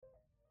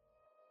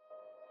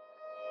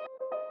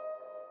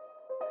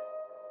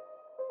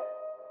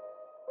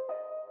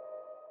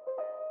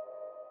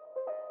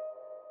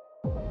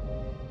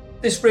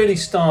This really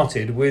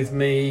started with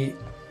me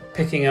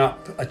picking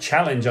up a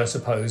challenge, I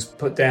suppose,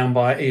 put down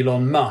by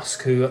Elon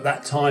Musk, who at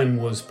that time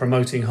was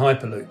promoting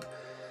Hyperloop.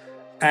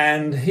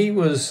 And he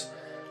was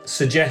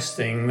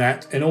suggesting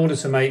that in order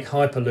to make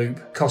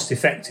Hyperloop cost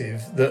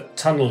effective, that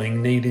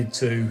tunnelling needed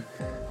to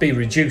be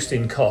reduced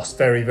in cost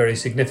very, very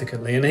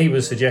significantly. And he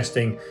was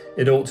suggesting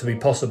it ought to be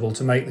possible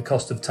to make the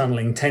cost of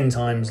tunnelling 10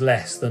 times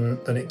less than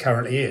it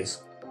currently is.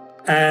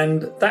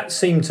 And that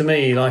seemed to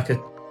me like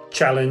a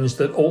challenge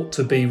that ought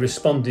to be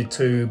responded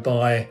to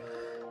by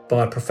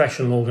a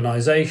professional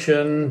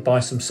organisation, by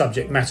some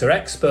subject matter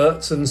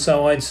experts. And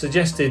so I'd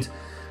suggested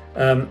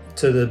to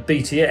the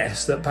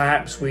BTS that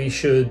perhaps we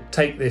should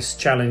take this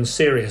challenge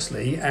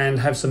seriously and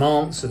have some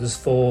answers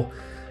for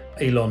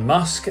Elon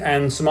Musk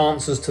and some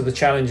answers to the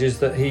challenges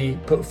that he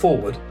put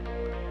forward.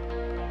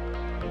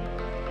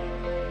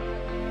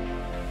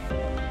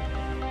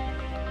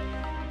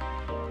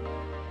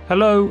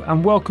 Hello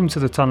and welcome to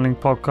the Tunnelling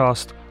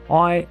Podcast.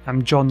 I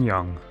am John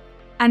Young.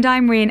 And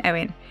I'm Rian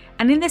Owen.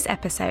 And in this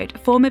episode,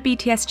 former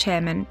BTS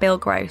chairman Bill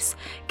Gross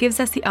gives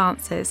us the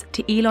answers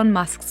to Elon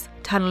Musk's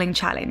tunnelling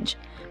challenge.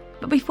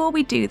 But before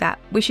we do that,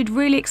 we should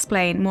really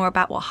explain more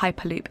about what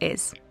Hyperloop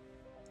is.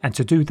 And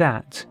to do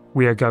that,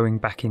 we are going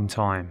back in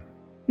time.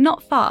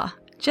 Not far,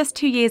 just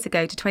 2 years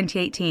ago to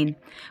 2018,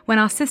 when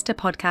our sister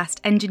podcast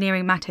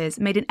Engineering Matters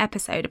made an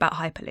episode about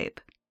Hyperloop.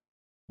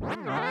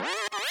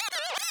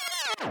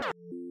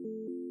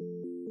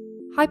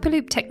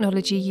 Hyperloop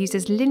technology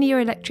uses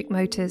linear electric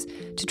motors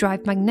to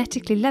drive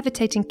magnetically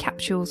levitating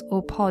capsules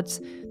or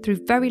pods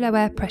through very low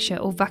air pressure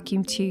or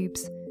vacuum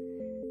tubes.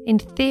 In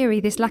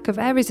theory, this lack of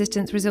air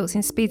resistance results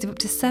in speeds of up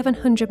to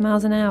 700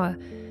 miles an hour,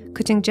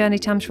 cutting journey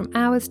times from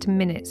hours to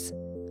minutes.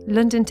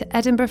 London to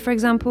Edinburgh, for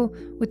example,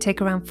 would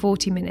take around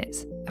 40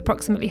 minutes,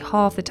 approximately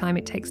half the time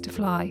it takes to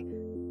fly.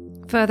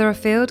 Further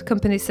afield,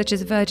 companies such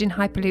as Virgin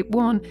Hyperloop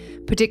One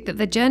predict that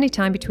the journey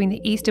time between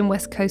the east and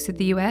west coast of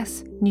the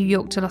US, New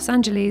York to Los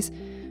Angeles,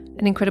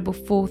 an incredible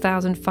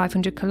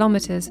 4,500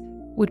 kilometres,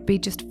 would be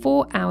just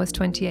 4 hours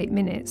 28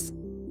 minutes.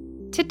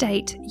 To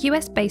date,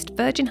 US-based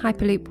Virgin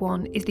Hyperloop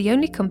One is the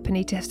only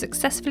company to have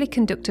successfully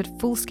conducted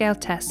full-scale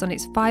tests on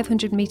its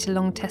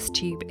 500-metre-long test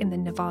tube in the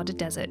Nevada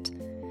desert.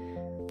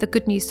 The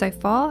good news so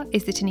far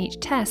is that in each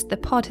test, the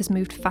pod has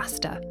moved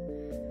faster.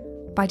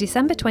 By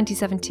December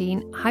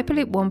 2017,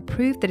 Hyperloop One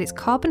proved that its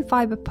carbon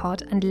fibre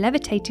pod and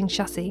levitating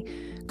chassis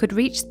could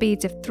reach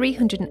speeds of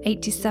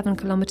 387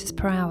 km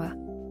per hour.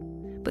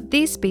 But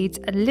these speeds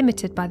are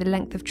limited by the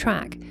length of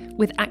track,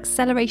 with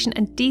acceleration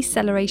and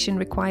deceleration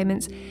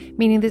requirements,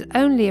 meaning there's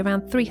only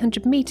around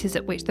 300 metres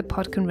at which the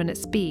pod can run at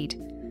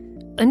speed.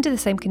 Under the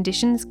same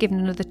conditions, given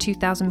another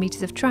 2,000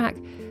 metres of track,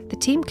 the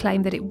team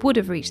claimed that it would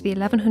have reached the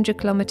 1,100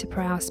 km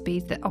per hour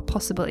speeds that are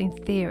possible in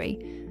theory,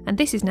 and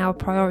this is now a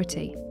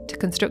priority, to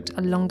construct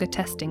a longer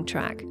testing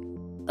track.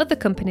 Other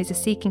companies are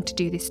seeking to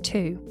do this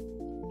too.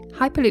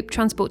 Hyperloop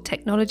Transport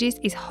Technologies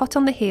is hot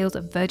on the heels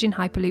of Virgin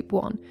Hyperloop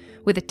One,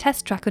 with a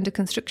test track under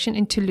construction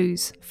in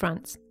Toulouse,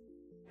 France.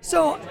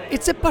 So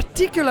it's a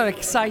particular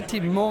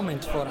exciting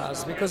moment for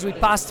us because we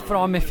passed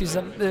from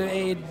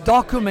a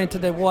document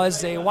that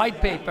was a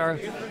white paper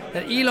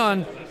that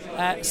Elon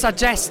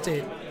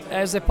suggested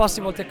as a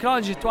possible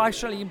technology to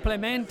actually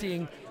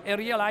implementing a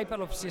real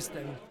Hyperloop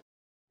system.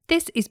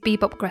 This is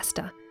Bebop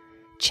Gresta,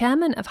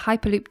 chairman of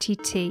Hyperloop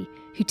TT,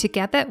 who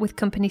together with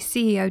company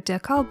CEO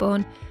Dirk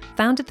Ahlborn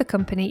founded the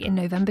company in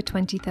November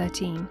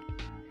 2013.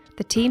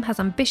 The team has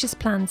ambitious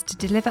plans to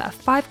deliver a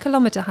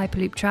 5-kilometre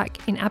Hyperloop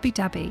track in Abu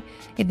Dhabi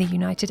in the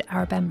United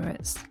Arab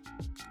Emirates.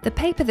 The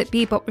paper that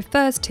Bebop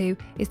refers to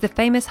is the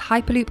famous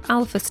Hyperloop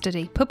Alpha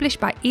study published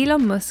by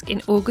Elon Musk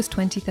in August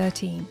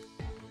 2013.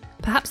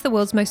 Perhaps the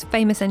world's most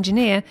famous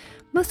engineer,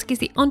 Musk is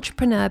the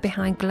entrepreneur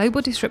behind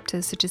global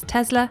disruptors such as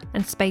Tesla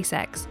and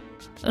SpaceX.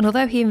 And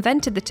although he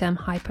invented the term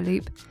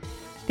Hyperloop,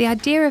 the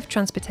idea of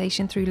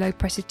transportation through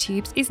low-pressure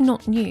tubes is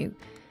not new,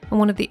 and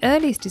one of the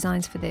earliest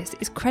designs for this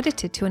is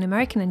credited to an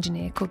American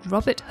engineer called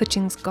Robert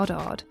Hutchings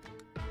Goddard.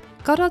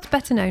 Goddard's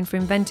better known for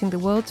inventing the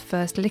world's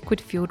first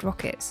liquid-fueled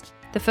rockets,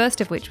 the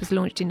first of which was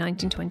launched in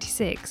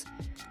 1926.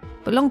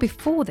 But long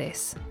before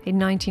this, in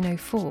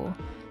 1904,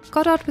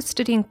 Goddard was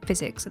studying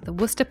physics at the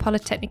Worcester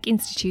Polytechnic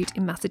Institute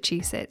in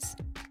Massachusetts.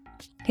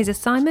 His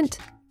assignment?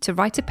 To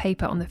write a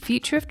paper on the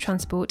future of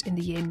transport in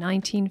the year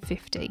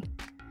 1950.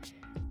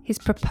 His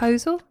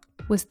proposal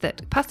was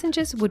that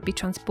passengers would be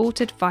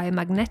transported via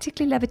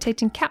magnetically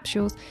levitating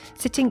capsules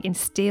sitting in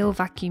steel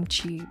vacuum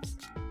tubes.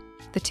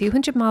 The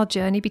 200-mile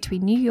journey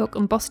between New York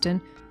and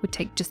Boston would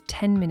take just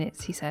 10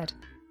 minutes, he said.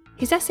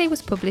 His essay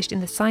was published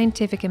in the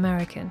Scientific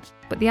American,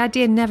 but the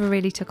idea never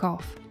really took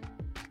off.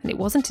 And it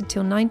wasn't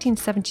until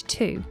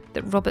 1972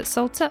 that Robert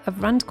Salter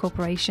of Rand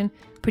Corporation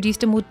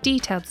produced a more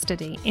detailed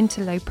study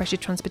into low-pressure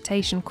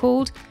transportation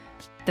called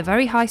the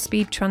Very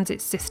High-Speed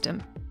Transit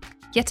System.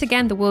 Yet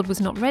again, the world was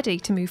not ready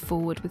to move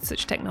forward with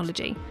such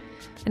technology,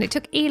 and it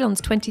took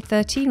Elon's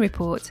 2013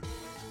 report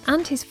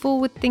and his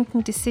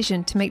forward-thinking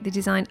decision to make the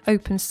design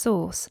open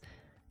source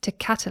to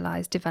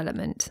catalyse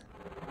development.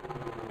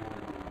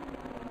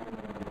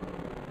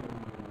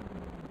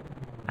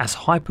 As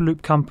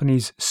Hyperloop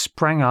companies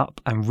sprang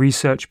up and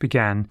research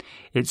began,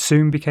 it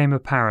soon became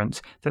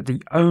apparent that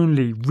the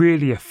only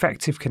really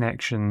effective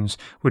connections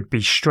would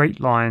be straight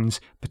lines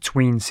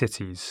between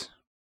cities.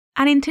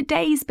 And in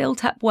today's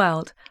built-up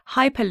world,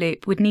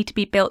 Hyperloop would need to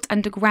be built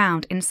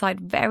underground inside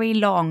very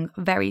long,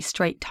 very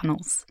straight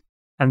tunnels.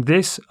 And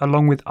this,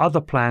 along with other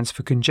plans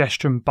for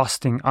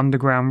congestion-busting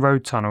underground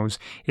road tunnels,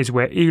 is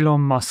where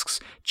Elon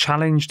Musk's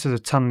challenge to the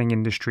tunnelling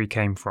industry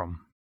came from.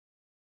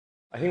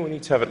 I think we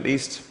need to have at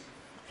least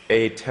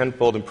a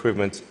tenfold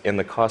improvement in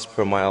the cost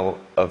per mile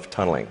of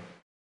tunneling.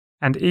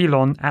 And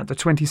Elon, at the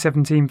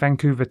 2017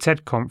 Vancouver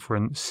TED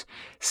conference,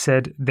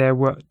 said there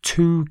were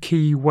 2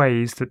 key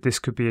ways that this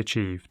could be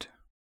achieved.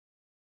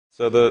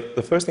 So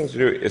the first thing to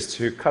do is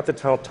to cut the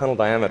tunnel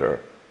diameter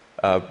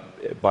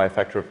by a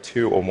factor of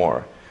 2 or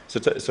more.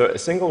 So a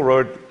single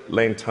road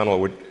lane tunnel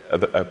would,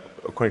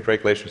 according to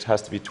regulations,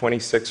 has to be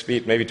 26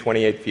 feet, maybe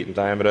 28 feet in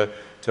diameter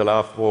to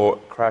allow for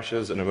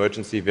crashes and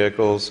emergency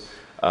vehicles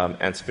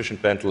and sufficient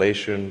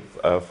ventilation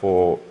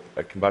for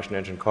combustion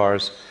engine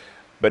cars.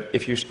 But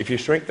if you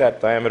shrink that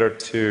diameter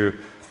to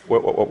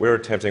what we're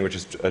attempting, which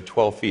is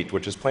 12 feet,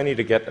 which is plenty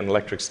to get an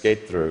electric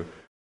skate through.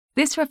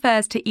 This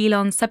refers to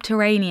Elon's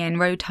subterranean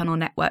road tunnel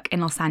network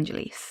in Los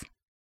Angeles.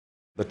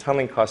 The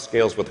tunneling cost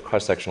scales with the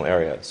cross-sectional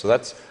area. So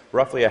that's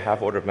roughly a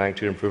half order of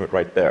magnitude improvement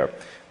right there.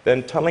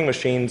 Then tunneling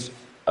machines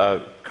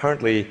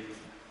currently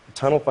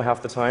tunnel for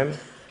half the time,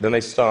 then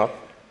they stop,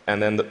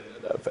 and then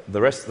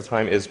the rest of the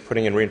time is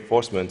putting in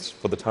reinforcements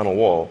for the tunnel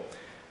wall.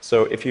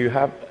 So if you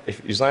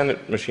design the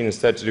machine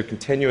instead to do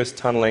continuous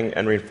tunneling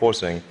and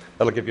reinforcing,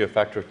 that'll give you a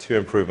factor of 2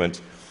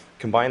 improvement.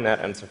 Combine that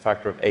and it's a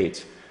factor of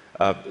 8.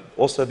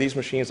 Also, these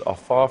machines are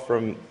far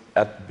from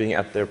being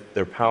at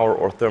their power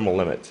or thermal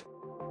limit.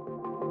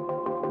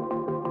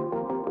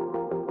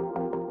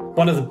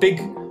 One of the big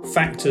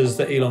factors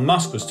that Elon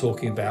Musk was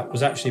talking about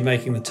was actually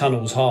making the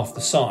tunnels half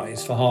the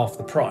size for half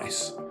the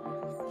price.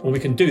 Well, we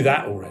can do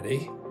that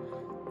already.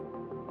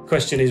 The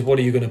question is, what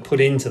are you going to put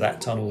into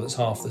that tunnel that's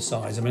half the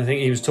size? I mean, I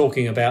think he was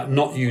talking about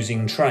not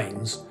using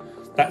trains.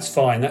 That's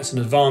fine, that's an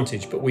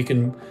advantage, but we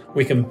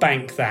can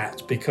bank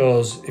that,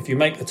 because if you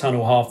make the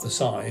tunnel half the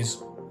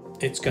size,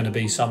 it's going to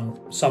be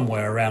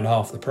somewhere around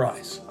half the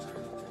price.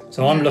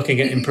 So I'm looking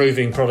at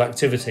improving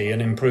productivity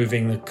and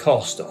improving the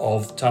cost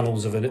of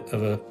tunnels of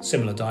a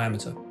similar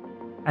diameter.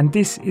 And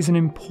this is an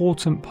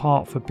important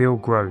part for Bill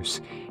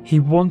Gross. He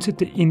wanted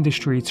the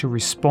industry to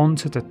respond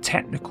to the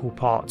technical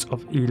part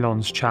of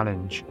Elon's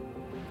challenge: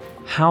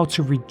 how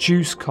to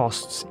reduce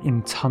costs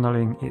in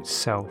tunnelling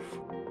itself.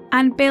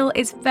 And Bill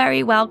is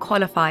very well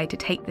qualified to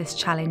take this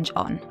challenge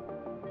on.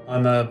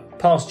 I'm a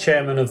past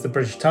chairman of the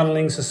British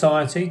Tunnelling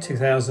Society,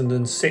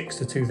 2006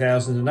 to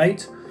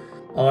 2008.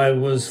 I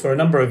was for a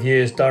number of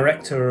years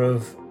director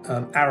of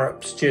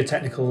Arup's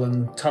Geotechnical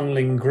and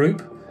Tunnelling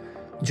Group,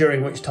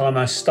 during which time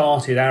I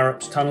started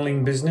Arup's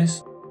tunnelling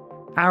business.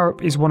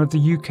 Arup is one of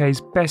the UK's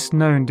best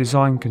known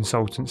design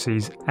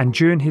consultancies, and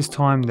during his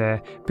time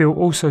there, Bill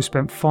also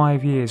spent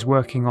 5 years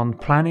working on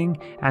planning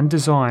and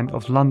design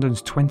of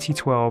London's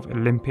 2012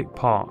 Olympic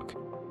Park,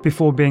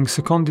 before being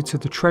seconded to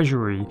the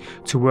Treasury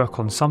to work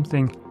on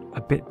something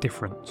a bit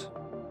different.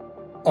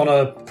 On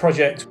a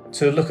project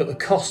to look at the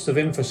cost of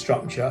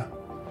infrastructure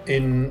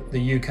in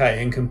the UK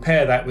and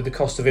compare that with the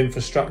cost of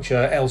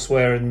infrastructure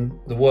elsewhere in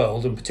the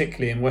world, and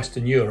particularly in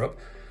Western Europe,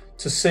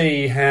 to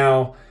see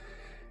how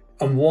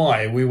and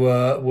why we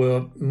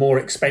were more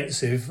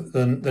expensive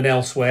than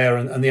elsewhere,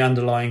 and the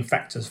underlying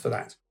factors for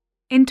that.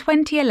 In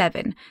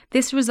 2011,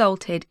 this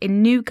resulted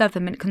in new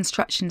government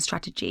construction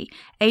strategy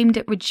aimed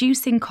at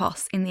reducing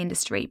costs in the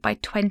industry by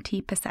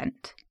 20%.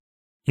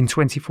 In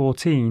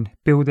 2014,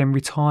 Bill then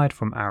retired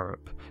from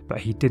Arup,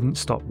 but he didn't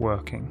stop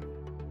working.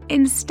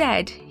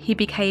 Instead, he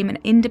became an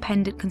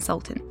independent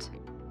consultant.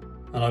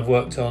 And I've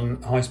worked on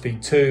High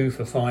Speed 2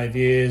 for 5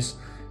 years,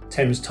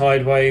 Thames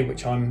Tideway,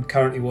 which I'm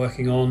currently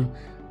working on,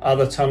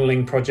 other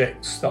tunnelling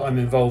projects that I'm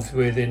involved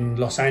with in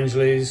Los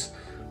Angeles,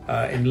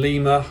 in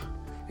Lima,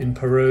 in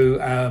Peru,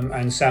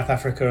 and South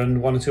Africa,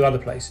 and 1 or 2 other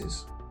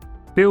places.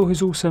 Bill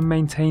has also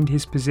maintained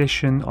his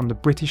position on the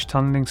British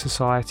Tunnelling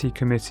Society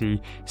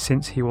Committee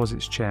since he was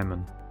its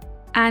chairman.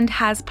 And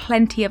has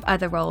plenty of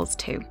other roles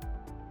too.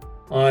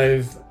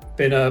 I've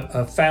been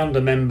a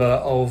founder member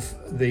of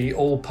the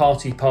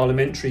All-Party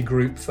Parliamentary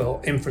Group for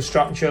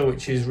Infrastructure,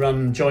 which is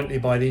run jointly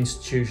by the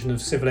Institution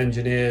of Civil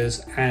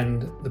Engineers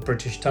and the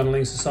British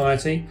Tunnelling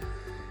Society.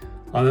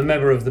 I'm a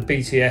member of the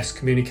BTS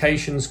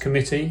Communications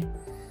Committee.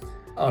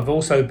 I've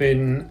also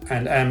been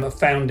and am a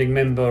founding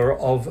member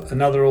of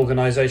another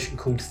organisation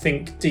called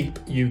Think Deep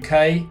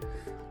UK,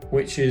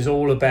 which is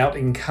all about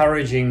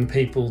encouraging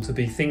people to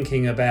be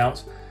thinking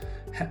about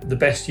the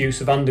best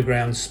use of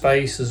underground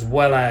space, as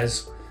well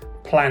as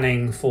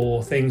planning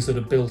for things that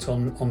are built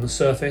on the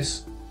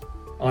surface.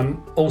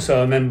 I'm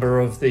also a member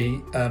of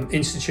the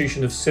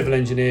Institution of Civil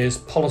Engineers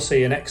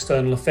Policy and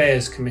External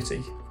Affairs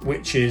Committee,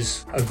 which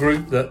is a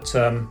group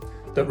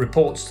that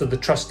reports to the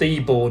trustee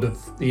board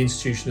of the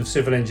Institution of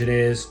Civil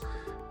Engineers,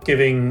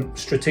 giving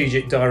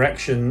strategic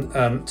direction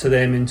to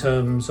them in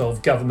terms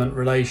of government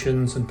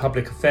relations and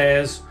public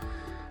affairs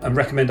and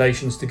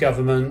recommendations to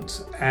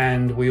government.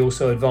 And we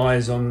also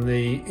advise on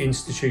the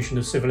Institution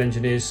of Civil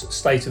Engineers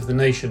State of the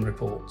Nation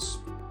reports.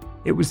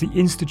 It was the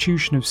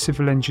Institution of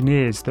Civil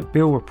Engineers that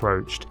Bill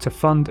approached to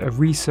fund a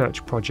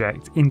research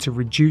project into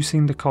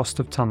reducing the cost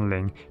of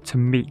tunnelling to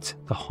meet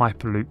the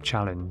Hyperloop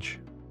challenge.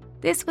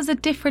 This was a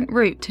different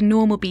route to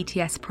normal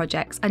BTS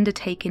projects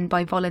undertaken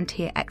by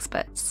volunteer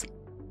experts.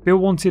 Bill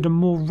wanted a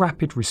more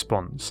rapid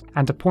response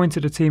and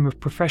appointed a team of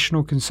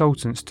professional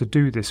consultants to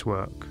do this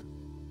work.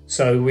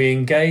 So we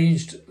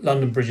engaged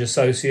London Bridge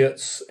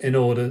Associates in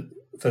order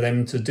for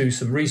them to do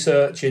some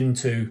research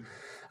into,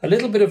 a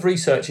little bit of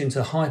research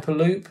into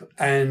Hyperloop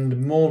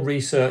and more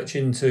research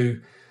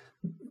into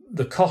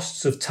the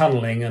costs of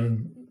tunnelling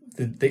and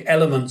the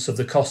elements of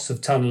the costs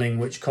of tunnelling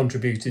which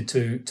contributed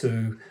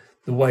to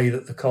the way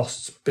that the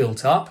costs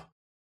built up.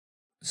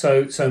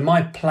 So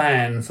my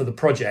plan for the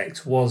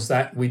project was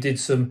that we did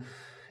some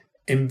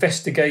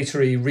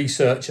investigatory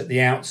research at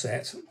the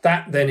outset.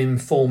 That then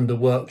informed a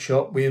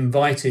workshop. We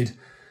invited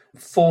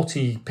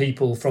 40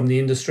 people from the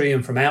industry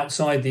and from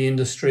outside the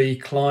industry,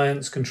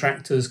 clients,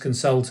 contractors,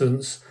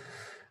 consultants,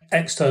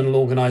 external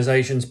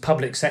organisations,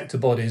 public sector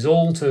bodies,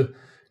 all to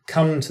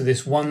come to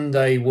this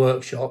one-day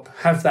workshop,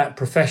 have that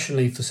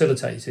professionally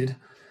facilitated,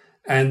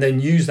 and then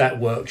use that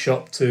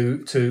workshop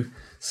to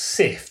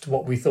sift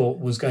what we thought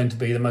was going to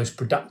be the most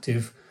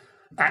productive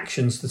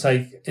actions to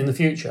take in the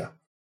future.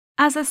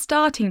 As a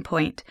starting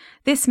point,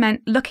 this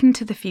meant looking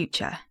to the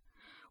future.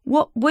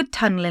 What would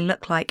tunnelling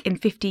look like in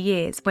 50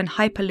 years when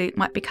Hyperloop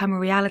might become a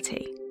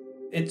reality?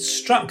 It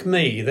struck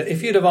me that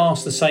if you'd have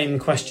asked the same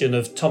question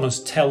of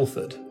Thomas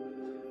Telford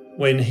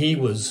when he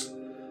was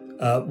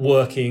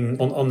working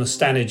on the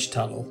Stanage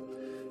Tunnel,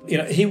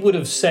 he would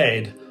have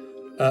said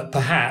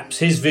perhaps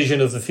his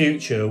vision of the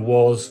future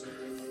was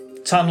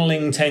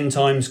tunnelling 10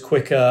 times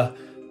quicker,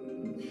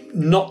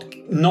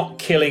 not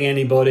killing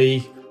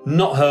anybody,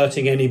 not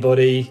hurting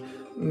anybody,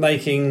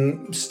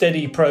 making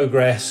steady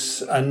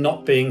progress and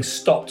not being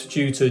stopped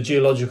due to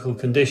geological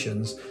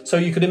conditions. So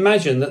you could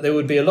imagine that there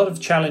would be a lot of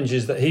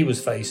challenges that he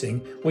was facing,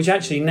 which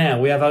actually now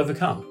we have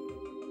overcome.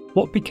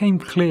 What became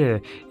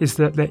clear is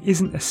that there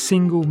isn't a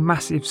single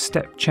massive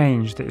step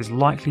change that is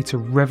likely to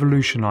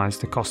revolutionise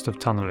the cost of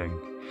tunnelling.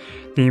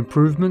 The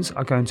improvements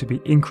are going to be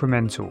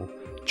incremental,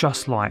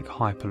 just like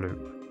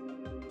Hyperloop.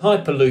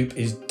 Hyperloop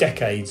is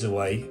decades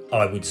away,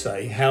 I would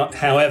say.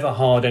 However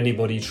hard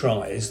anybody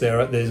tries,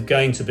 there's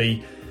going to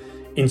be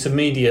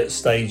intermediate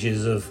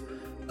stages of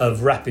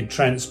rapid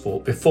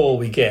transport before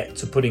we get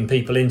to putting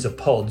people into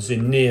pods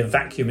in near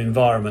vacuum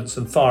environments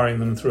and firing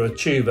them through a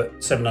tube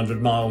at 700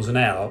 miles an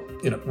hour.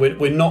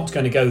 We're not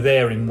going to go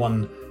there in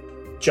one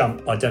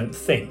jump, I don't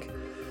think.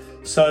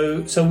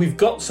 So we've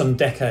got some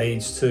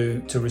decades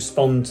to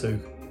respond to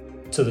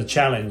the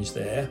challenge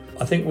there.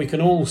 I think we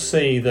can all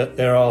see that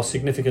there are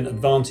significant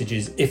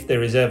advantages if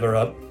there is ever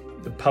a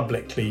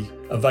publicly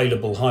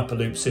available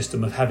Hyperloop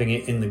system of having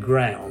it in the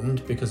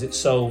ground, because it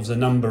solves a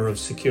number of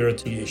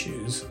security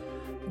issues,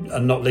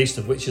 and not least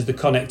of which is the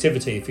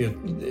connectivity.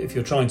 If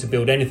you're trying to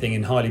build anything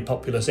in highly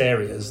populous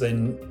areas,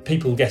 then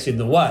people get in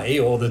the way,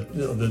 or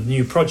the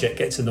new project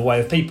gets in the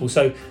way of people.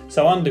 So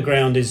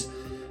underground is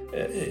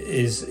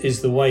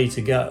the way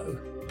to go.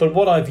 But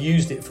what I've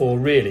used it for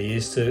really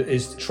is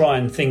to try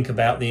and think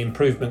about the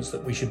improvements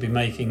that we should be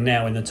making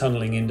now in the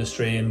tunnelling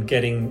industry and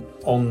getting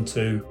on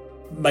to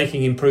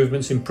making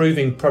improvements,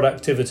 improving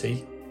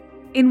productivity.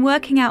 In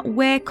working out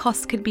where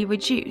costs could be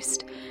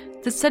reduced,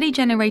 the study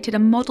generated a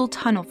model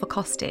tunnel for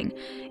costing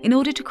in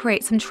order to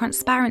create some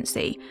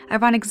transparency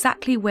around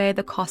exactly where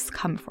the costs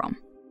come from.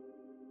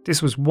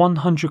 This was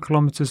 100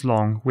 kilometres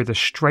long with a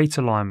straight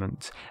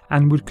alignment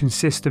and would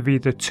consist of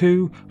either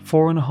two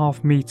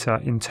 4.5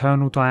 metre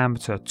internal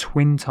diameter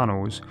twin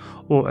tunnels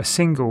or a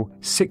single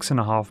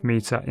 6.5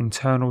 metre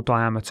internal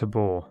diameter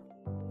bore.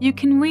 You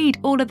can read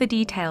all of the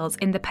details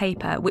in the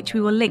paper, which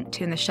we will link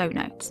to in the show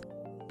notes.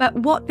 But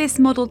what this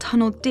model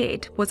tunnel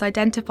did was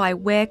identify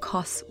where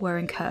costs were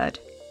incurred.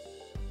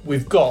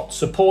 We've got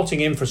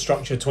supporting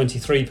infrastructure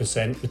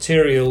 23%,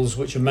 materials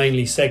which are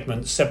mainly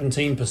segments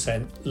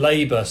 17%,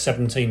 labour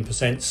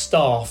 17%,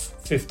 staff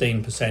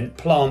 15%,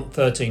 plant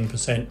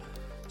 13%,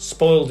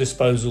 spoil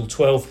disposal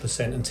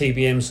 12% and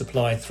TBM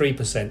supply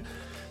 3%.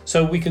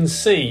 So we can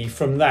see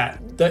from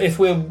that if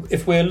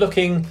we're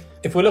looking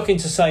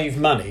to save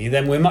money,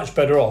 then we're much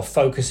better off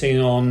focusing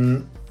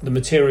on the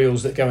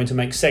materials that go into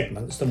make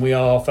segments than we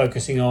are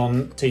focusing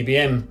on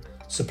TBM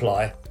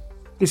supply.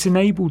 This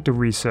enabled the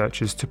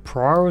researchers to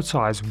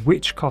prioritise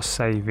which cost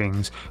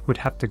savings would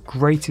have the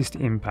greatest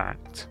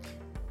impact.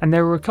 And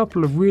there were a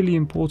couple of really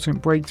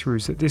important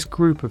breakthroughs that this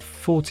group of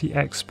 40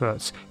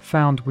 experts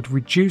found would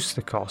reduce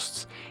the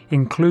costs,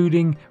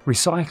 including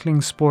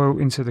recycling spoil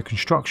into the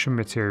construction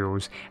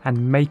materials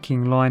and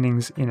making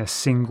linings in a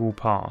single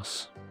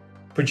pass.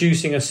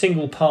 producing a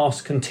single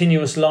pass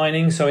continuous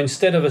lining. So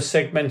instead of a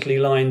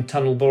segmentally lined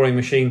tunnel boring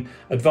machine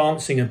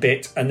advancing a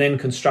bit and then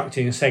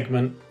constructing a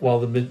segment while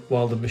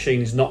the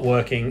machine is not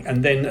working,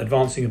 and then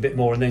advancing a bit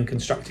more and then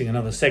constructing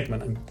another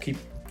segment, and keep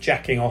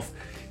jacking off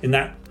in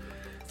that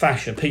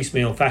fashion,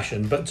 piecemeal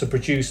fashion, but to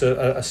produce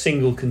a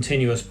single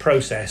continuous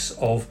process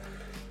of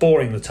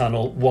boring the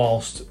tunnel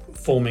whilst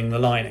forming the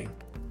lining.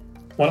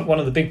 One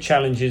of the big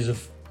challenges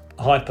of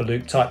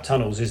Hyperloop type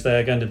tunnels is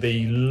they're going to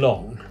be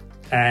long,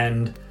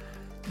 and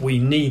we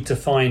need to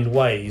find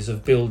ways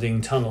of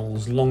building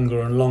tunnels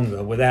longer and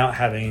longer without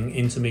having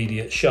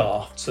intermediate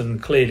shafts.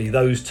 And clearly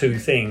those two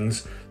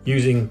things,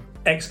 using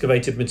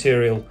excavated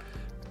material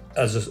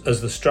as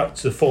the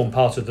structure to form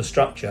part of the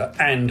structure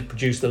and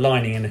produce the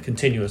lining in a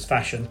continuous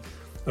fashion,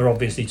 are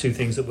obviously two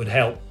things that would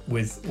help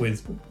with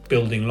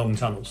building long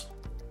tunnels.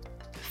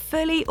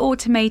 Fully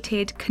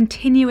automated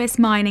continuous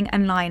mining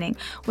and lining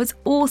was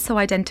also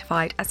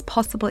identified as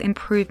possible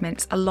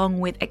improvements along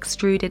with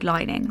extruded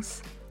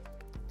linings.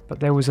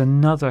 But there was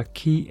another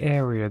key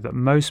area that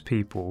most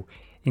people,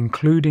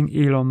 including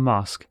Elon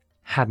Musk,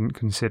 hadn't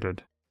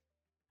considered.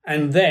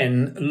 And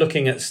then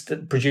looking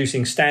at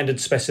producing standard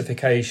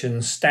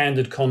specifications,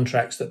 standard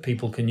contracts that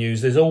people can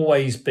use. There's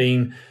always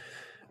been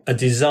a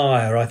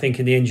desire, I think,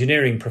 in the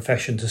engineering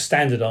profession to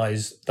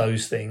standardise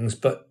those things,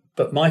 but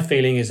my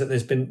feeling is that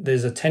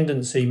there's a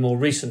tendency more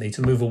recently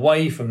to move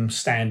away from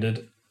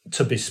standard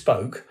to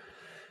bespoke,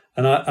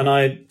 and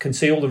I can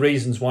see all the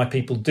reasons why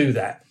people do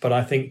that. But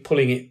I think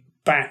pulling it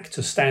back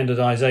to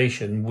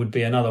standardisation would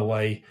be another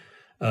way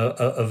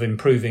of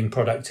improving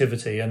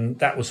productivity, and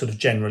that was sort of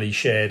generally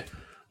shared,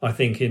 I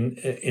think,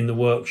 in the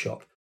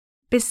workshop.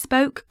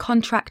 Bespoke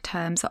contract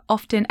terms are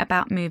often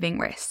about moving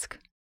risk.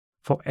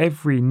 For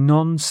every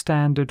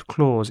non-standard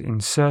clause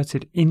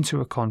inserted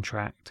into a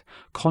contract,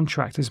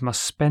 contractors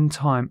must spend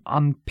time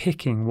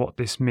unpicking what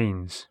this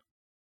means.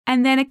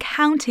 And then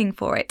accounting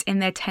for it in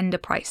their tender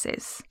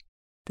prices.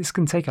 This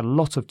can take a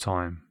lot of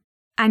time.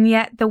 And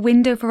yet the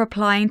window for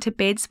applying to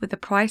bids with the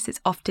price is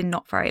often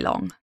not very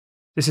long.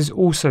 This is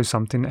also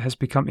something that has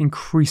become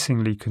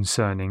increasingly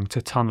concerning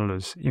to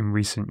tunnellers in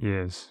recent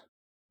years.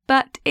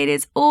 But it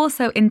is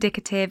also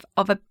indicative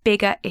of a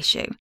bigger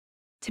issue.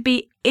 To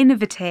be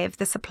innovative,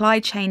 the supply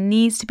chain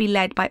needs to be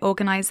led by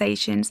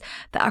organisations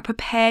that are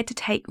prepared to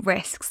take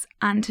risks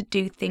and to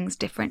do things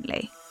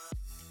differently.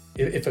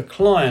 If a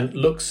client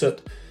looks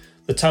at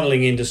the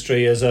tunnelling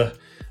industry as a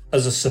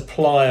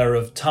supplier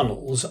of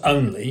tunnels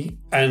only,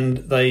 and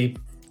they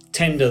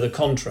tender the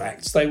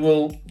contracts,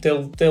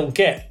 they'll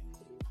get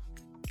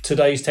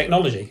today's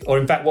technology, or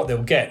in fact what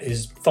they'll get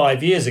is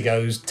 5 years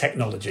ago's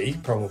technology,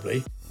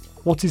 probably.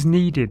 What is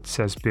needed,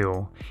 says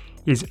Bill,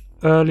 is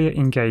earlier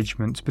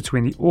engagement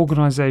between the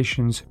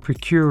organisations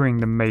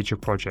procuring the major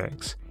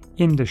projects,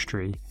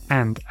 industry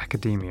and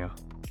academia.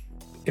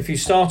 If you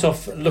start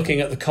off looking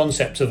at the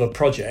concept of a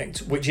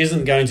project which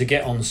isn't going to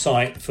get on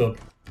site for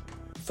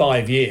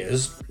 5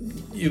 years,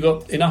 you've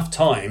got enough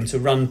time to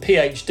run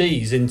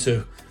PhDs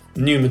into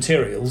new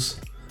materials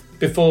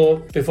before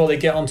they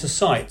get onto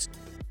site.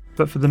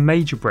 But for the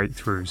major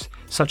breakthroughs,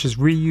 such as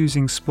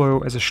reusing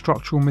spoil as a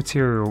structural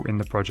material in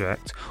the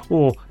project,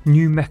 or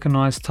new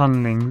mechanised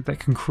tunnelling that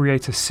can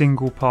create a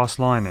single pass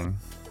lining,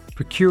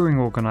 procuring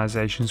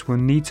organisations will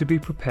need to be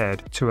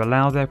prepared to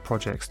allow their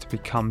projects to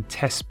become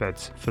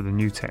testbeds for the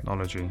new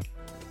technology.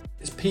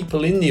 It's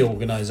people in the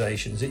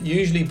organisations. It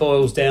usually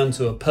boils down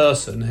to a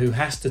person who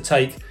has to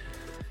take,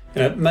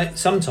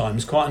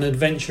 sometimes quite an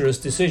adventurous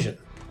decision.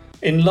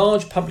 In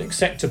large public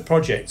sector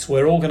projects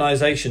where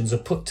organisations are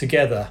put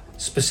together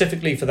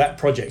specifically for that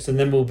project and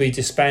then will be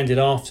disbanded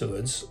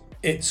afterwards,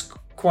 it's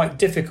quite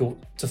difficult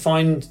to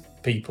find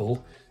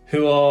people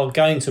who are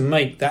going to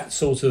make that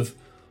sort of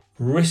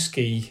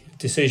risky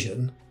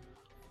decision,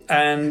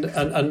 and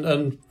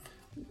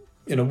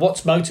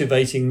what's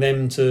motivating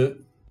them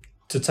to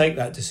take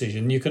that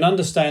decision. You can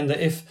understand that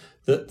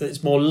that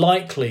it's more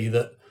likely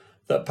that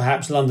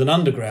perhaps London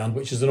Underground,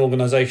 which is an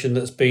organisation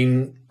that's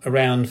been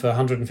around for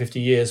 150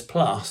 years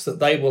plus, that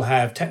they will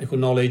have technical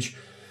knowledge,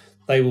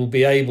 they will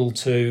be able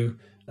to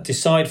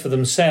decide for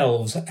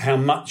themselves how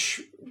much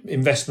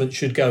investment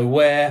should go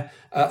where,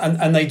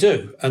 and they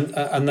do, and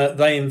that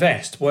they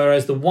invest,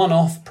 whereas the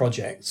one-off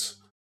projects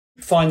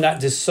find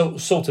that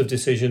sort of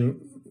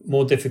decision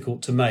more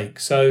difficult to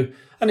make. So,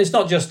 and it's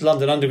not just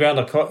London Underground.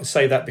 I can't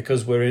say that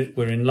because we're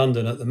in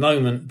London at the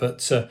moment, but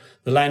the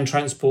Land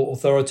Transport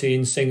Authority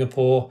in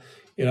Singapore,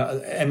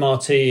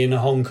 MRT in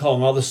Hong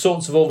Kong are the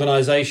sorts of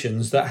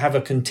organisations that have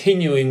a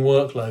continuing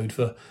workload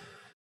for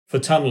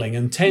tunnelling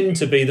and tend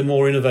to be the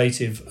more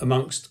innovative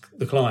amongst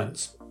the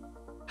clients.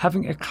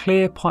 Having a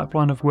clear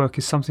pipeline of work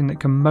is something that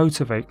can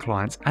motivate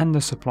clients and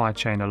the supply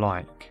chain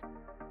alike.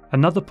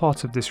 Another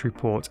part of this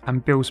report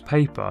and Bill's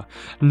paper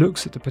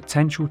looks at the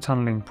potential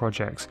tunnelling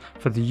projects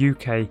for the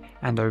UK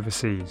and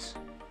overseas.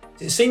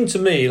 It seemed to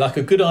me like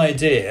a good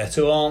idea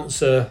to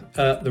answer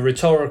the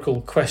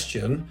rhetorical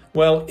question,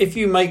 well, if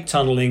you make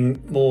tunnelling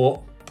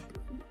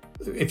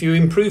if you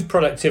improve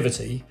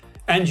productivity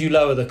and you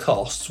lower the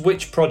costs,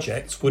 which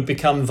projects would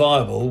become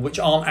viable, which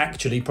aren't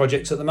actually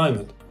projects at the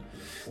moment.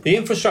 The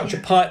infrastructure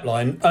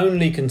pipeline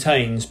only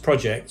contains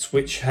projects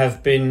which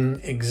have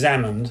been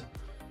examined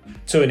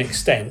to an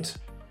extent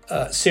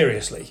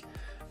seriously.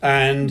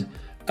 And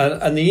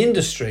the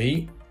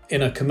industry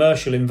in a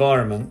commercial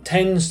environment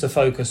tends to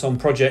focus on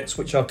projects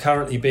which are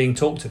currently being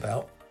talked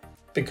about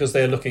because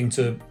they're looking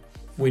to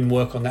win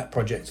work on that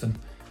project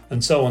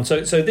and so on.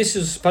 So this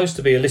is supposed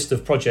to be a list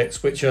of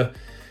projects which are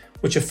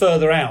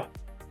further out.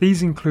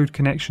 These include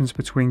connections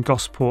between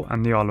Gosport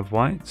and the Isle of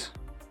Wight,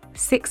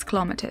 6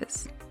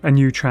 kilometres, a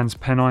new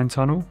Transpennine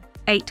tunnel,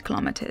 8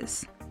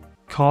 kilometres,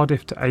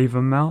 Cardiff to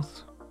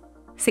Avonmouth,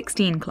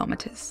 16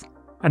 kilometres.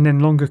 and then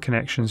longer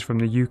connections from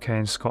the UK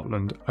and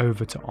Scotland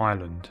over to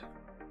Ireland.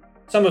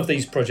 Some of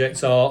these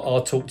projects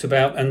are talked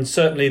about, and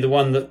certainly the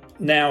one that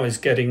now is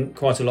getting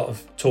quite a lot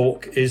of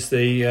talk is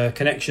the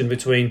connection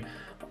between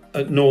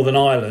Northern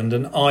Ireland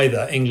and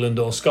either England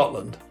or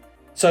Scotland.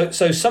 So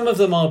some of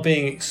them are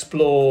being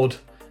explored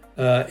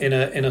in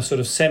a sort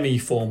of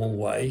semi-formal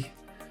way.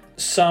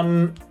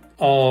 Some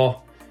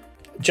are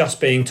just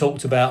being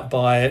talked about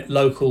by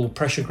local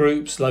pressure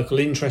groups, local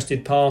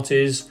interested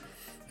parties.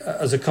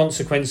 As a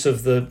consequence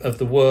of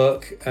the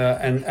work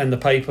and the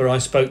paper, I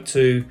spoke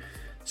to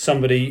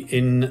somebody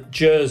in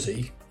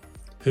Jersey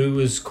who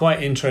was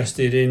quite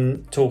interested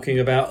in talking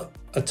about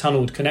a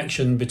tunnelled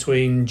connection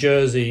between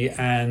Jersey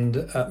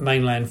and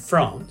mainland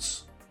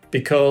France,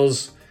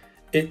 because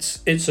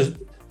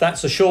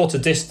that's a shorter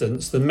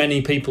distance than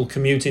many people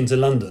commute into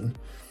London.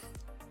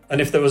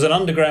 And if there was an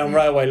underground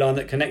railway line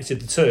that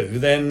connected the two,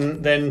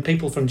 then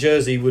people from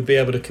Jersey would be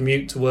able to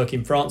commute to work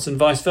in France and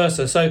vice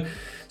versa.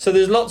 So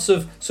there's lots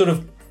of sort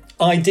of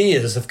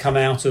ideas have come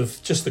out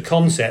of just the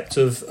concept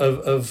of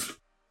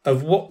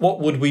what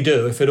would we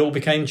do if it all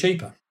became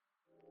cheaper.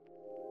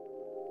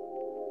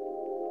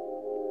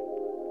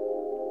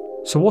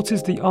 So what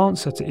is the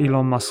answer to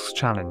Elon Musk's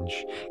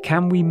challenge?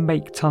 Can we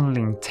make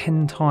tunnelling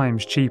 10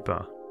 times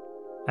cheaper?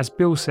 As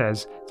Bill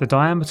says, the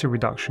diameter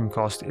reduction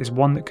cost is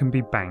one that can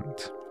be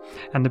banked,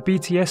 and the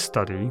BTS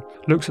study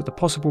looks at the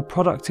possible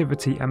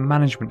productivity and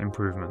management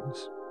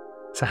improvements.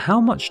 So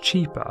how much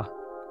cheaper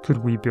could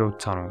we build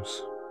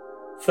tunnels?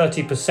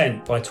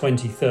 30% by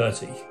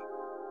 2030.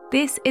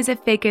 This is a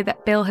figure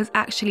that Bill has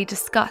actually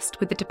discussed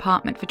with the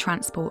Department for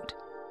Transport.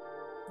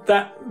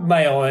 That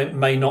may or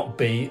may not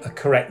be a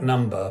correct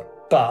number,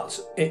 but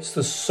it's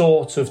the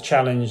sort of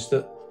challenge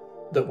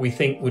that we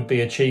think would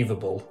be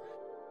achievable.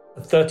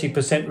 A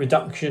 30%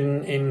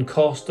 reduction in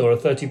cost or a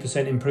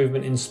 30%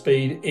 improvement in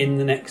speed in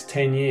the next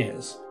 10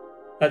 years.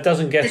 That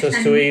doesn't get us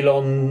to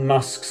Elon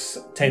Musk's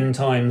 10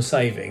 times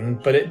saving,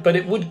 but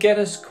it would get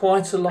us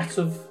quite a lot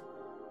of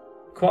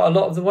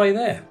the way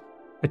there.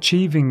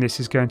 Achieving this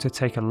is going to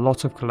take a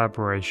lot of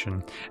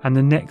collaboration, and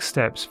the next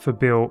steps for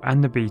Bill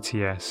and the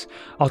BTS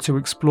are to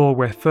explore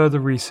where further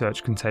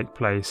research can take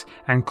place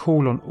and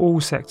call on all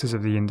sectors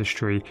of the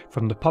industry,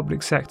 from the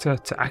public sector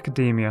to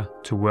academia,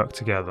 to work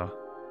together.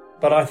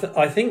 But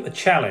I think the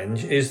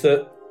challenge is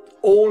that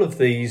all of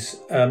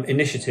these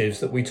initiatives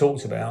that we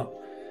talked about,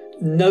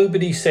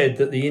 nobody said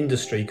that the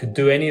industry could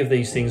do any of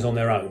these things on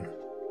their own.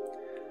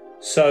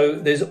 So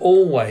there's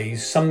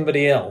always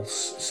somebody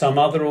else, some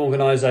other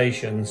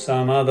organisation,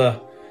 some other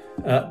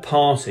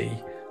party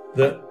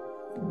that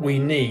we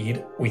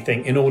need, we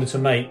think, in order to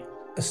make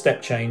a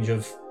step change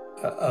of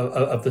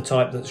the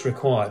type that's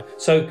required.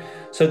 So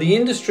the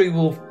industry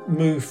will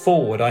move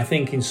forward, I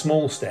think, in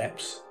small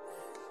steps.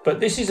 But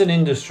this is an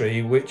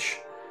industry which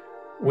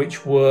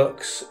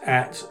works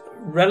at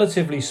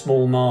relatively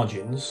small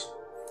margins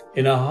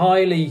in a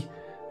highly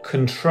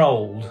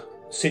controlled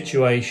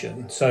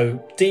situation.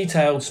 So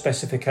detailed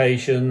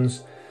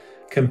specifications,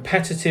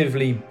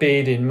 competitively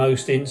bid in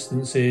most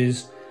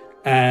instances,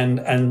 and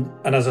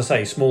as I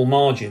say, small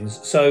margins.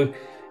 So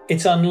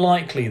it's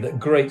unlikely that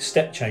great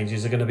step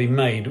changes are going to be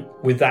made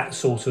with that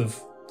sort of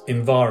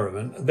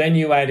environment. Then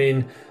you add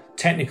in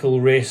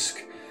technical risk,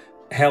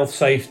 health,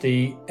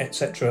 safety,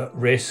 etc.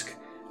 risk,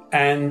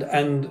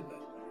 and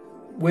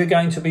we're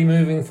going to be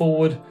moving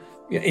forward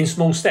in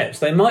small steps.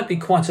 There might be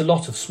quite a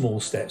lot of small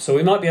steps, so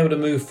we might be able to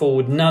move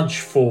forward, nudge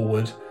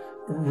forward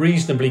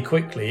reasonably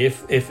quickly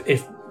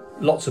if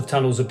lots of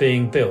tunnels are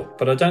being built.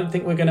 But I don't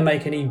think we're going to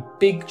make any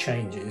big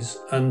changes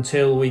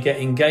until we get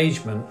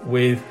engagement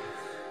with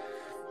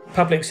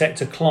public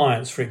sector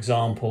clients, for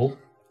example,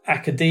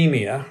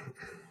 academia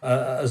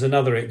as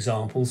another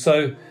example.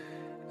 So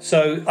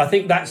I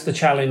think that's the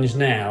challenge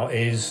now: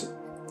 is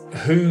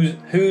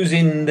who's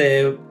in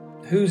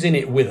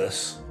it with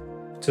us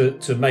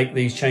to make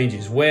these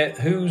changes?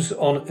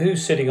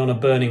 Who's sitting on a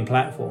burning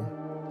platform?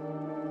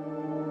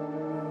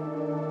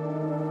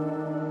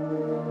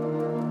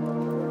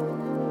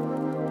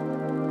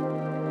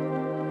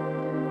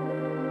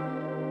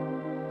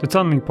 The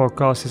Tunnelling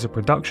Podcast is a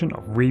production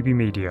of Reby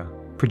Media.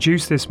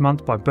 Produced this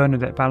month by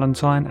Bernadette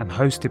Ballantyne and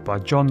hosted by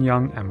John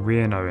Young and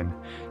Rhian Owen.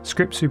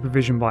 Script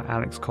supervision by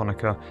Alex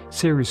Conacher,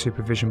 series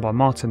supervision by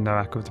Martin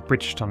Nowak of the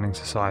British Tunnelling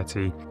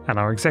Society, and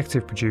our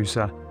executive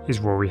producer is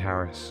Rory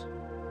Harris.